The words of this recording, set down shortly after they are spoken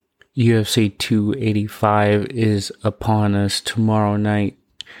UFC 285 is upon us tomorrow night.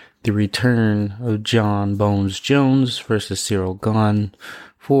 The return of John Bones Jones versus Cyril Gane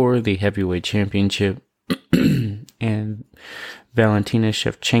for the heavyweight championship, and Valentina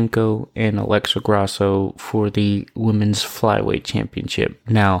Shevchenko and Alexa Grasso for the women's flyweight championship.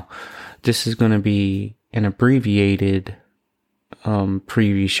 Now, this is going to be an abbreviated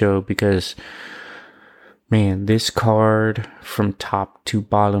preview show because, man, this card from top to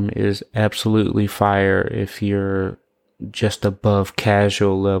bottom is absolutely fire if you're just above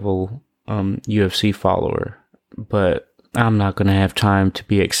casual level UFC follower. But I'm not going to have time to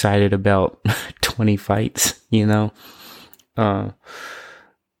be excited about 20 fights, you know.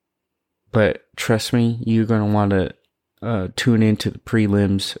 But trust me, you're going to want to tune into the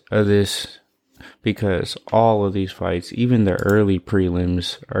prelims of this, because all of these fights, even the early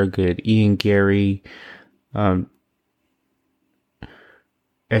prelims, are good. Ian Gary,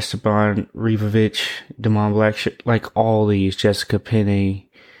 Esteban Rivovic, Damon Black, like all these, Jessica Penne,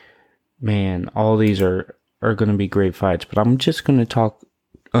 man, all these are going to be great fights. But I'm just going to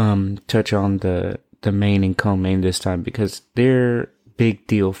touch on the main and co-main this time, because they're big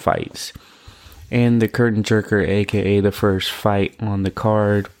deal fights. And the curtain jerker, aka the first fight on the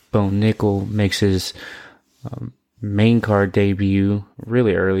card, Bo Nickel, makes his main card debut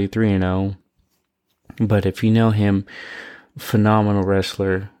really early, 3-0. But if you know him, phenomenal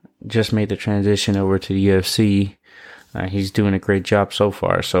wrestler, just made the transition over to the UFC. He's doing a great job so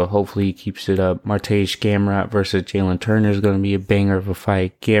far, so hopefully he keeps it up. Matej Gamrot versus Jalen Turner is going to be a banger of a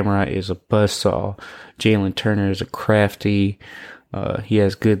fight. Gamrot is a buzzsaw. Jalen Turner is a crafty. He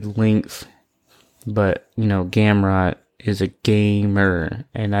has good length, but, you know, Gamrot is a gamer,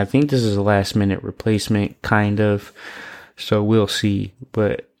 and I think this is a last minute replacement, kind of, so we'll see.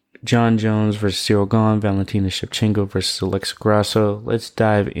 But John Jones versus Cyril Gane, Valentina Shevchenko versus Alexa Grasso. Let's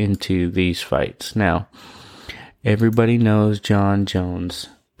dive into these fights. Now, everybody knows John Jones.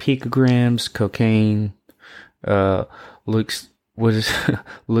 Picograms, cocaine,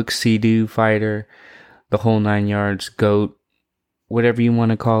 look-see-do fighter, the whole 9 yards, GOAT, whatever you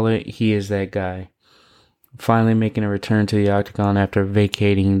want to call it, he is that guy. Finally making a return to the octagon after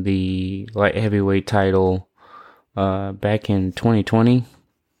vacating the light heavyweight title back in 2020.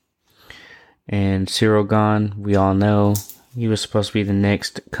 And Cyril Gane, we all know, he was supposed to be the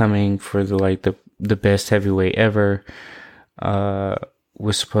next coming for the best heavyweight ever.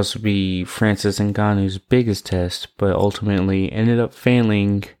 Was supposed to be Francis Ngannou's biggest test, but ultimately ended up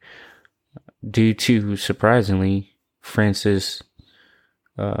failing due to, surprisingly, Francis'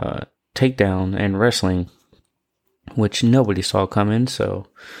 takedown and wrestling, which nobody saw coming. So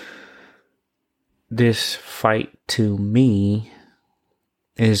this fight, to me,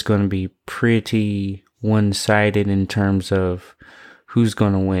 is going to be pretty one-sided in terms of who's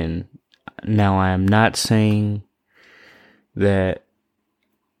going to win. Now, I am not saying that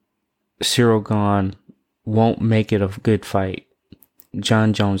Cyril Gane won't make it a good fight.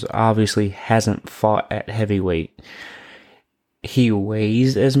 John Jones obviously hasn't fought at heavyweight. He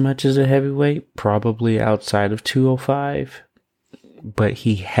weighs as much as a heavyweight, probably outside of 205, but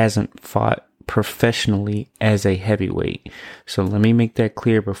he hasn't fought professionally as a heavyweight. So let me make that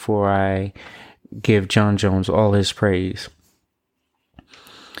clear before I give John Jones all his praise.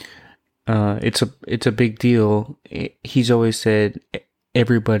 It's a big deal. He's always said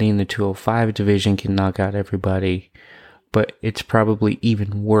everybody in the 205 division can knock out everybody, but it's probably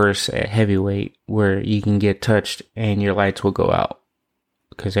even worse at heavyweight, where you can get touched and your lights will go out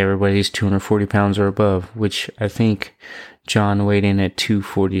because everybody's 240 pounds or above, which I think John weighed in at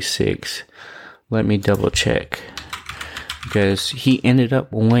 246. Let me double check, because he ended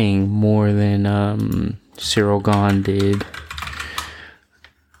up weighing more than Cyril Gane did.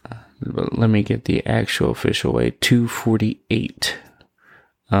 But let me get the actual official weight, 248,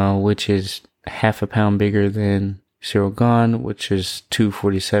 which is half a pound bigger than Cyril Gane, which is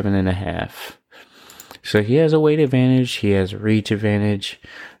 247.5. So he has a weight advantage, he has a reach advantage. I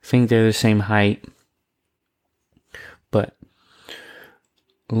think they're the same height. But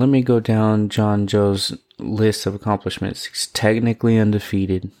let me go down John Joe's list of accomplishments. He's technically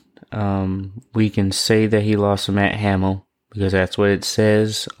undefeated. We can say that he lost to Matt Hamill, because that's what it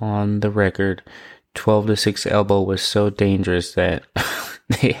says on the record. 12-6 elbow was so dangerous that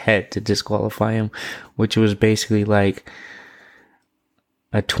they had to disqualify him, which was basically like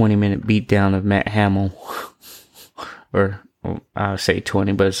a 20-minute beatdown of Matt Hamill. Or I'll say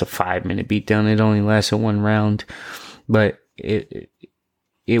 20, but it's a 5-minute beatdown. It only lasted one round, but it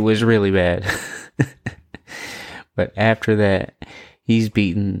was really bad. But after that, he's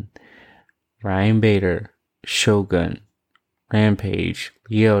beaten Ryan Bader, Shogun, Rampage,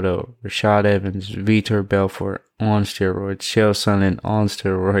 Lyoto, Rashad Evans, Vitor Belfort on steroids, Chael Sonnen on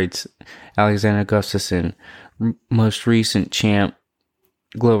steroids, Alexander Gustafsson, most recent champ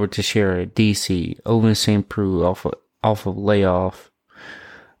Glover Teixeira, DC, Owen St. Preux off of layoff,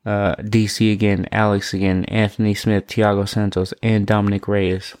 DC again, Alex again, Anthony Smith, Thiago Santos, and Dominic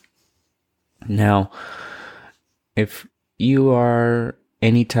Reyes. Now, if you are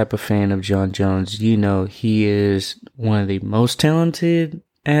any type of fan of Jon Jones, you know he is one of the most talented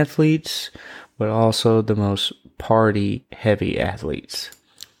athletes, but also the most party heavy athletes.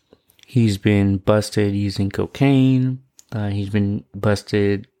 He's been busted using cocaine. He's been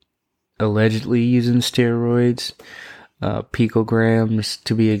busted allegedly using steroids, picograms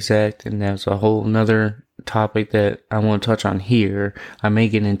to be exact, and that's a whole nother topic that I won't touch on here. I may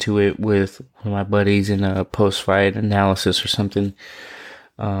get into it with one of my buddies in a post-fight analysis or something.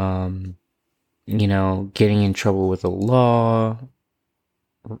 Getting in trouble with the law,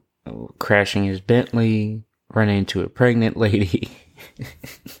 crashing his Bentley, running into a pregnant lady,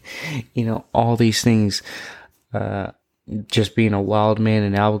 all these things, just being a wild man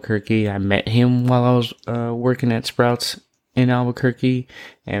in Albuquerque. I met him while I was working at Sprouts in Albuquerque,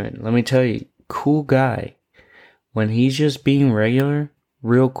 and let me tell you, cool guy. When he's just being regular,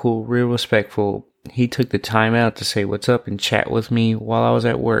 real cool, real respectful. He took the time out to say what's up and chat with me while I was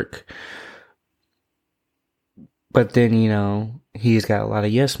at work. But then, he's got a lot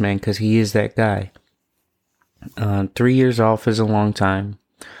of yes men because he is that guy. 3 years off is a long time.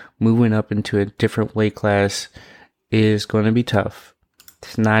 Moving up into a different weight class is going to be tough.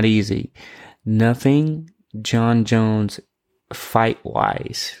 It's not easy. Nothing Jon Jones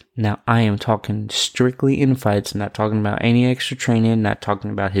fight-wise. Now, I am talking strictly in fights, not talking about any extra training, not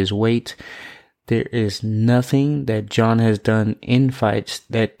talking about his weight. There is nothing that Jon has done in fights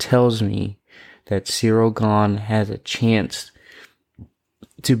that tells me that Ciryl Gane has a chance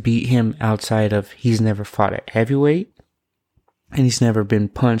to beat him outside of he's never fought at heavyweight and he's never been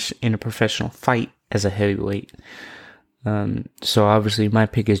punched in a professional fight as a heavyweight. So obviously my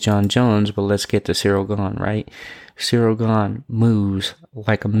pick is Jon Jones, but let's get to Ciryl Gane, right? Ciryl Gane moves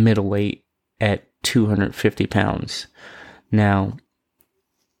like a middleweight at 250 pounds. Now,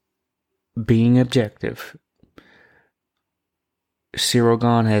 being objective, Ciryl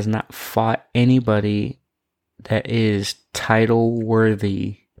Gane has not fought anybody that is title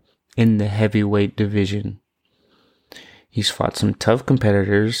worthy in the heavyweight division. He's fought some tough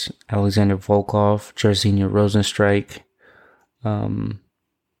competitors, Alexander Volkov, Jairzinho Rozenstruik, and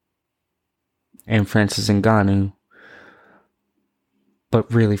Francis Ngannou.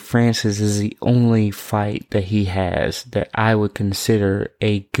 But really, Francis is the only fight that he has that I would consider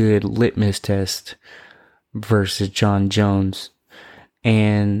a good litmus test versus Jon Jones.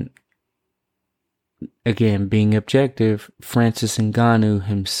 And again, being objective, Francis Ngannou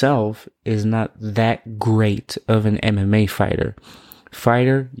himself is not that great of an MMA fighter.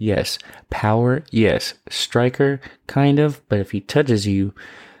 Fighter, yes. Power, yes. Striker, kind of. But if he touches you,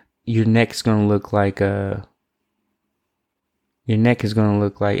 your neck's going to look like Alistair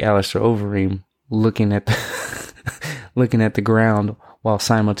Overeem looking at the ground while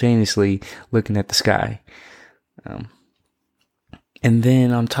simultaneously looking at the sky. And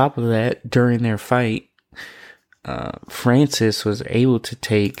then on top of that, during their fight, Francis was able to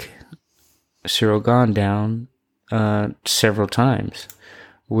take Ciryl Gane down several times,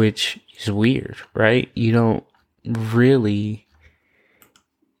 which is weird, right? You don't really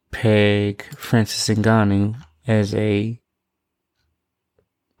peg Francis Ngannou as a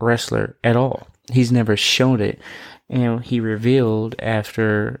wrestler at all. He's never shown it. And he revealed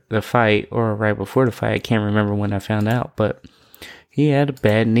after the fight, or right before the fight, I can't remember when I found out, but he had a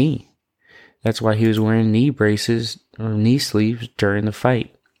bad knee. That's why he was wearing knee braces or knee sleeves during the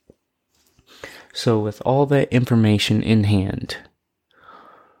fight. So with all that information in hand,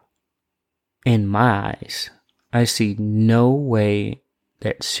 in my eyes, I see no way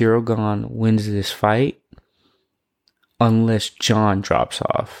that Ciryl Gane wins this fight unless Jon drops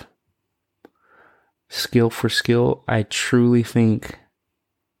off. Skill for skill, I truly think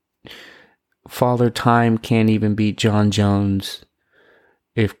Father Time can't even beat Jon Jones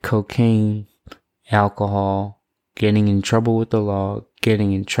if cocaine, alcohol, getting in trouble with the law,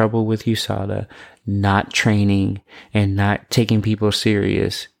 getting in trouble with USADA, not training, and not taking people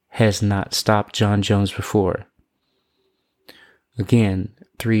serious has not stopped Jon Jones before. Again,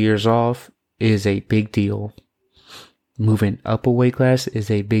 3 years off is a big deal. Moving up a weight class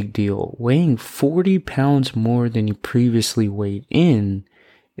is a big deal. Weighing 40 pounds more than you previously weighed in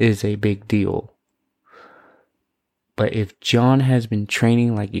is a big deal. But if Jon has been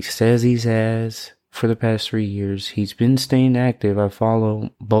training like he says he has, for the past 3 years. He's been staying active. I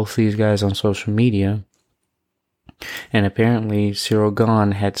follow both these guys on social media. And apparently, Cyril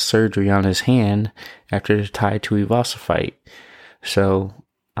Gahn had surgery on his hand after the Tai Tuivasa fight. So,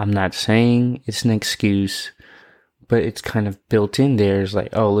 I'm not saying it's an excuse, but it's kind of built in there. It's like,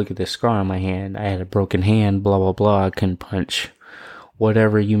 oh, look at this scar on my hand. I had a broken hand, blah, blah, blah. I couldn't punch.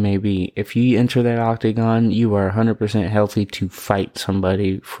 Whatever you may be. If you enter that octagon, you are 100% healthy to fight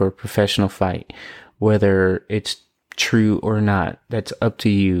somebody for a professional fight. Whether it's true or not, that's up to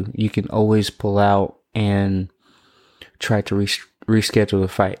you. You can always pull out and try to reschedule the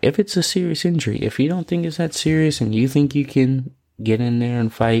fight. If it's a serious injury, if you don't think it's that serious and you think you can get in there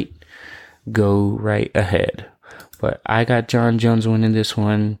and fight, go right ahead. But I got Jon Jones winning this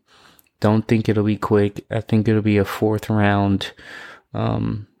one. Don't think it'll be quick. I think it'll be a 4th round,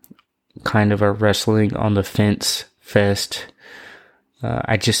 kind of a wrestling on the fence fest.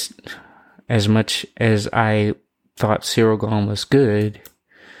 As much as I thought Cyril Gahn was good,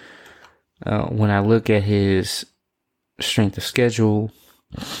 when I look at his strength of schedule,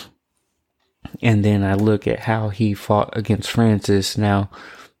 and then I look at how he fought against Francis. Now,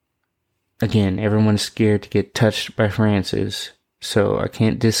 again, everyone's scared to get touched by Francis, so I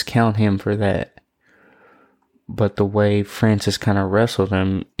can't discount him for that. But the way Francis kind of wrestled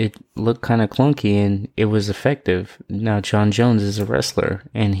him, it looked kind of clunky and it was effective. Now, Jon Jones is a wrestler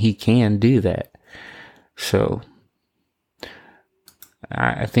and he can do that. So,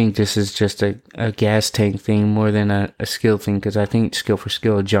 I think this is just a gas tank thing more than a skill thing, because I think skill for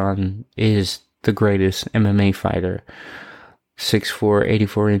skill, Jon is the greatest MMA fighter. 6'4",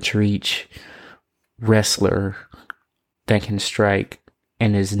 84-inch reach, wrestler that can strike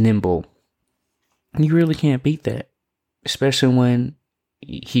and is nimble. You really can't beat that, especially when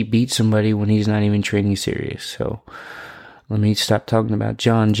he beats somebody when he's not even training serious. So let me stop talking about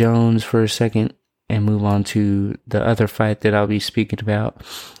Jon Jones for a second and move on to the other fight that I'll be speaking about,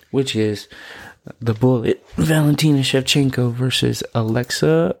 which is the Bullet, Valentina Shevchenko versus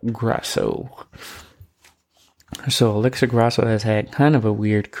Alexa Grasso. So Alexa Grasso has had kind of a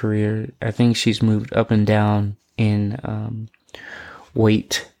weird career. I think she's moved up and down in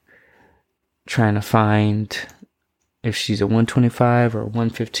weight, trying to find if she's a 125 or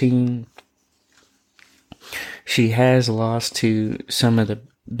 115. She has lost to some of the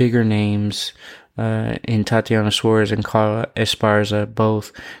bigger names in Tatiana Suarez and Carla Esparza.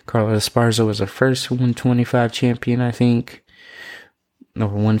 Both. Carla Esparza was the first 125 champion, I think, or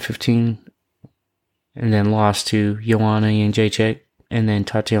 115, and then lost to Joanna Jędrzejczyk, and then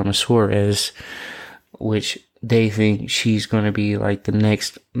Tatiana Suarez, which they think she's going to be like the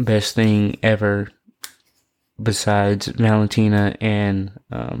next best thing ever besides Valentina and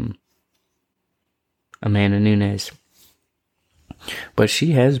Amanda Nunes. But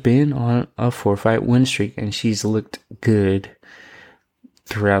she has been on a 4-fight win streak, and she's looked good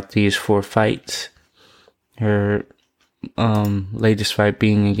throughout these 4 fights. Her latest fight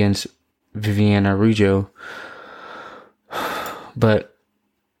being against Viviana Rujo. But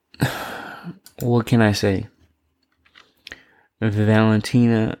what can I say?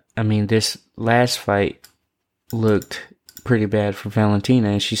 Valentina, this last fight looked pretty bad for Valentina,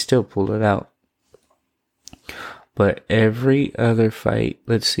 and she still pulled it out. But every other fight,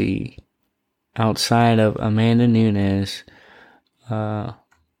 let's see, outside of Amanda Nunes, none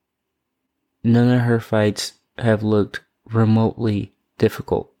of her fights have looked remotely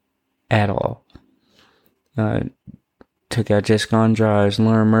difficult at all. Took out Jessica Andrade.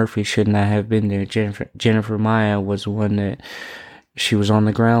 Lauren Murphy should not have been there. Jennifer Maia was one that she was on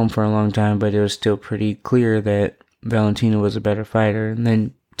the ground for a long time, but it was still pretty clear that Valentina was a better fighter, and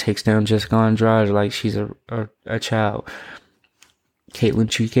then takes down Jessica Andrade like she's a child. Caitlin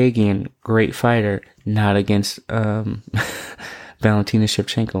Chukagian, great fighter, not against Valentina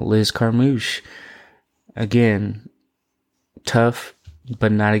Shevchenko. Liz Carmouche, again, tough,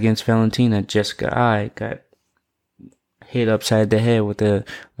 but not against Valentina. Jessica Ai got hit upside the head with a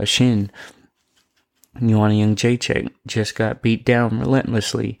shin. Joanna Jędrzejczyk just got beat down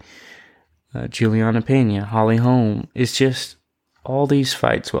relentlessly. Juliana Pena, Holly Holm. It's just all these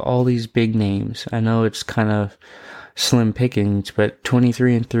fights with all these big names. I know it's kind of slim pickings, but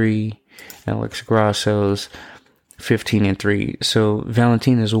 23-3, and Alexa Grasso's 15-3. So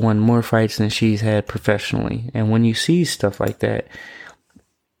Valentina's won more fights than she's had professionally. And when you see stuff like that,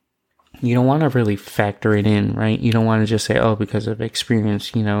 you don't want to really factor it in, right? You don't want to just say, oh, because of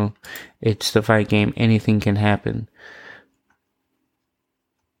experience, it's the fight game. Anything can happen.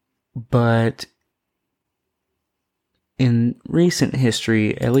 But in recent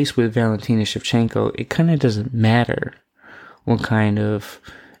history, at least with Valentina Shevchenko, it kind of doesn't matter what kind of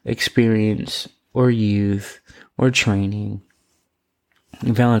experience or youth or training.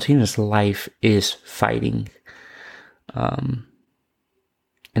 Valentina's life is fighting. And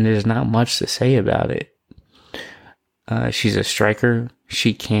there's not much to say about it. She's a striker.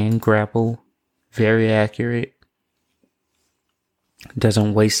 She can grapple. Very accurate.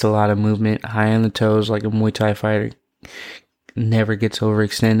 Doesn't waste a lot of movement. High on the toes like a Muay Thai fighter. Never gets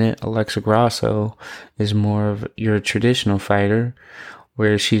overextended. Alexa Grasso is more of your traditional fighter,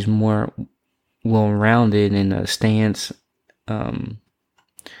 where she's more well-rounded in a stance. I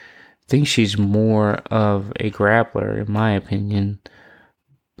think she's more of a grappler, in my opinion.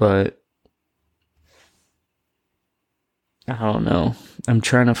 But I don't know. I'm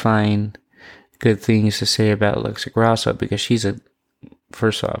trying to find good things to say about Alexa Grasso because she's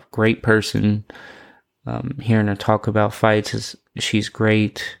first off, great person. Hearing her talk about fights she's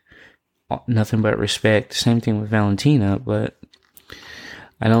great. Nothing but respect. Same thing with Valentina, but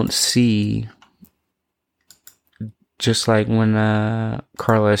I don't see, just like when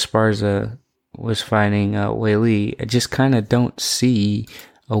Carla Esparza was fighting Weili, I just kind of don't see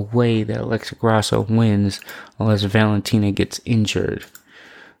a way that Alexa Grasso wins unless Valentina gets injured.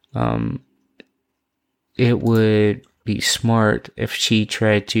 It would be smart if she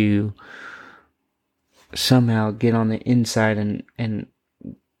tried to somehow get on the inside and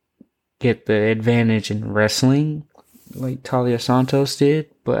get the advantage in wrestling like Talia Santos did,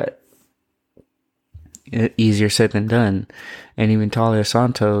 but easier said than done. And even Talia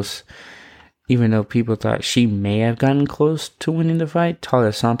Santos, even though people thought she may have gotten close to winning the fight,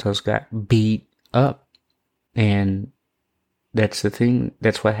 Talia Santos got beat up. And that's the thing.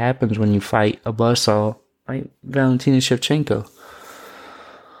 That's what happens when you fight a buzzsaw like Valentina Shevchenko.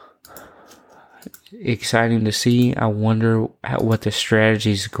 Exciting to see. I wonder what the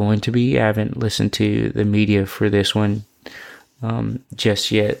strategy is going to be. I haven't listened to the media for this one just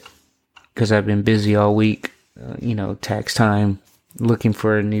yet because I've been busy all week. Tax time, looking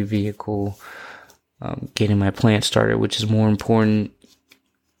for a new vehicle, getting my plant started, which is more important.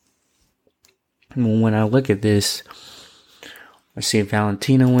 When I look at this, I see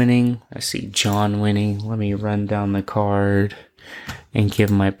Valentina winning. I see John winning. Let me run down the card and give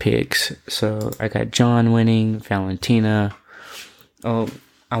my picks. So I got John winning, Valentina. Oh,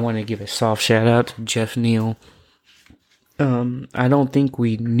 I want to give a soft shout out to Jeff Neal. I don't think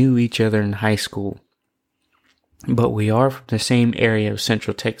we knew each other in high school, but we are from the same area of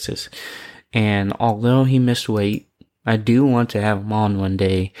Central Texas. And although he missed weight, I do want to have him on one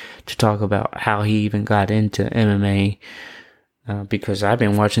day to talk about how he even got into MMA. Because I've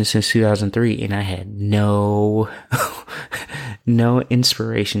been watching since 2003 and I had no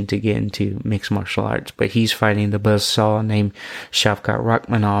inspiration to get into mixed martial arts. But he's fighting the buzzsaw named Shavkat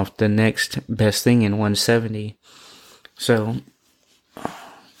Rakhmonov, the next best thing in 170. So,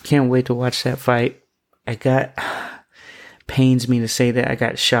 can't wait to watch that fight. Pains me to say that I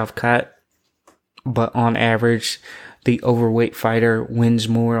got Shavkat, but on average, the overweight fighter wins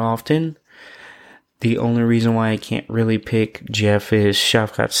more often. The only reason why I can't really pick Jeff is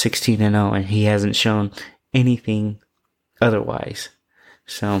Shavkat's 16-0 and he hasn't shown anything otherwise.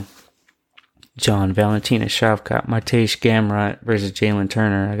 So, John, Valentina, Shavkat, Matej Gamrot versus Jalen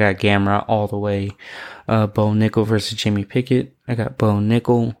Turner. I got Gamrot all the way. Bo Nickel versus Jamie Pickett. I got Bo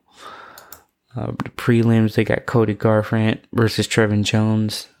Nickel. The prelims, they got Cody Garbrandt versus Trevin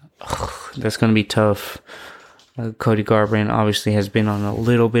Jones. That's going to be tough. Cody Garbrandt obviously has been on a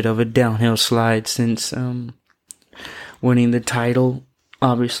little bit of a downhill slide since winning the title.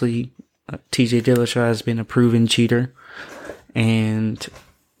 Obviously, TJ Dillashaw has been a proven cheater, and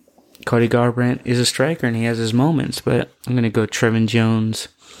Cody Garbrandt is a striker and he has his moments. But I'm gonna go Trevin Jones,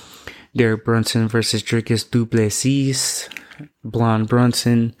 Derek Brunson versus Dricus du Plessis. Blonde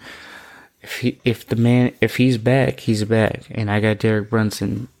Brunson. If he's back, he's back, and I got Derek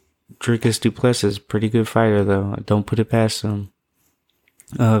Brunson. Dricus du Plessis, pretty good fighter though. Don't put it past him.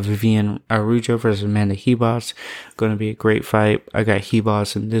 Vivian Araujo versus Amanda Hebos. Going to be a great fight. I got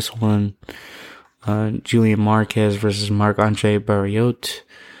Hebos in this one. Julian Marquez versus Marc-Andre Barriot.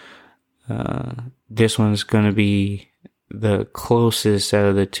 This one's going to be the closest out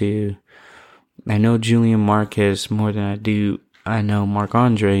of the two. I know Julian Marquez more than I know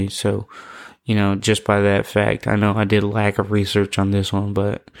Marc-Andre, so, just by that fact, I know I did a lack of research on this one,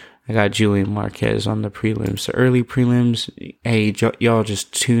 but I got Julian Marquez on the prelims. The early prelims, hey, y'all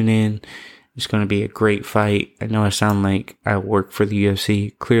just tune in. It's going to be a great fight. I know I sound like I work for the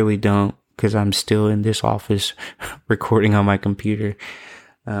UFC. Clearly don't, because I'm still in this office recording on my computer.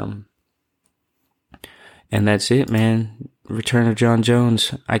 And that's it, man. Return of John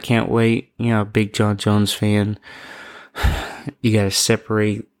Jones. I can't wait. a big John Jones fan. You got to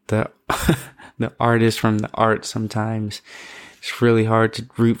separate the the artist from the art sometimes. It's really hard to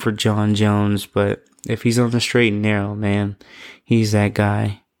root for John Jones, but if he's on the straight and narrow, man, he's that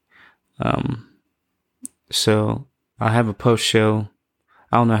guy. So I'll have a post show.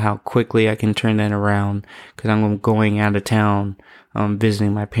 I don't know how quickly I can turn that around because I'm going out of town,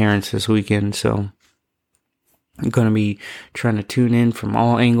 visiting my parents this weekend. So I'm going to be trying to tune in from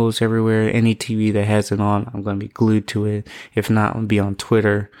all angles everywhere. Any TV that has it on, I'm going to be glued to it. If not, I'm going to be on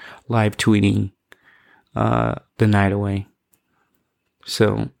Twitter, live tweeting, the night away.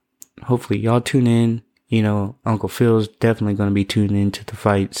 So hopefully y'all tune in. You know, Uncle Phil's definitely going to be tuning into the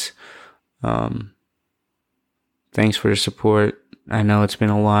fights. Thanks for the support. I know it's been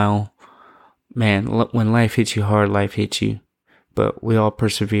a while. Man, when life hits you hard, life hits you. But we all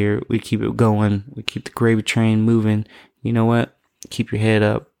persevere. We keep it going. We keep the gravy train moving. You know what? Keep your head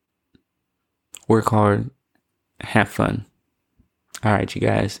up. Work hard. Have fun. All right, you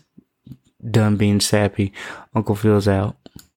guys. Done being sappy. Uncle Phil's out.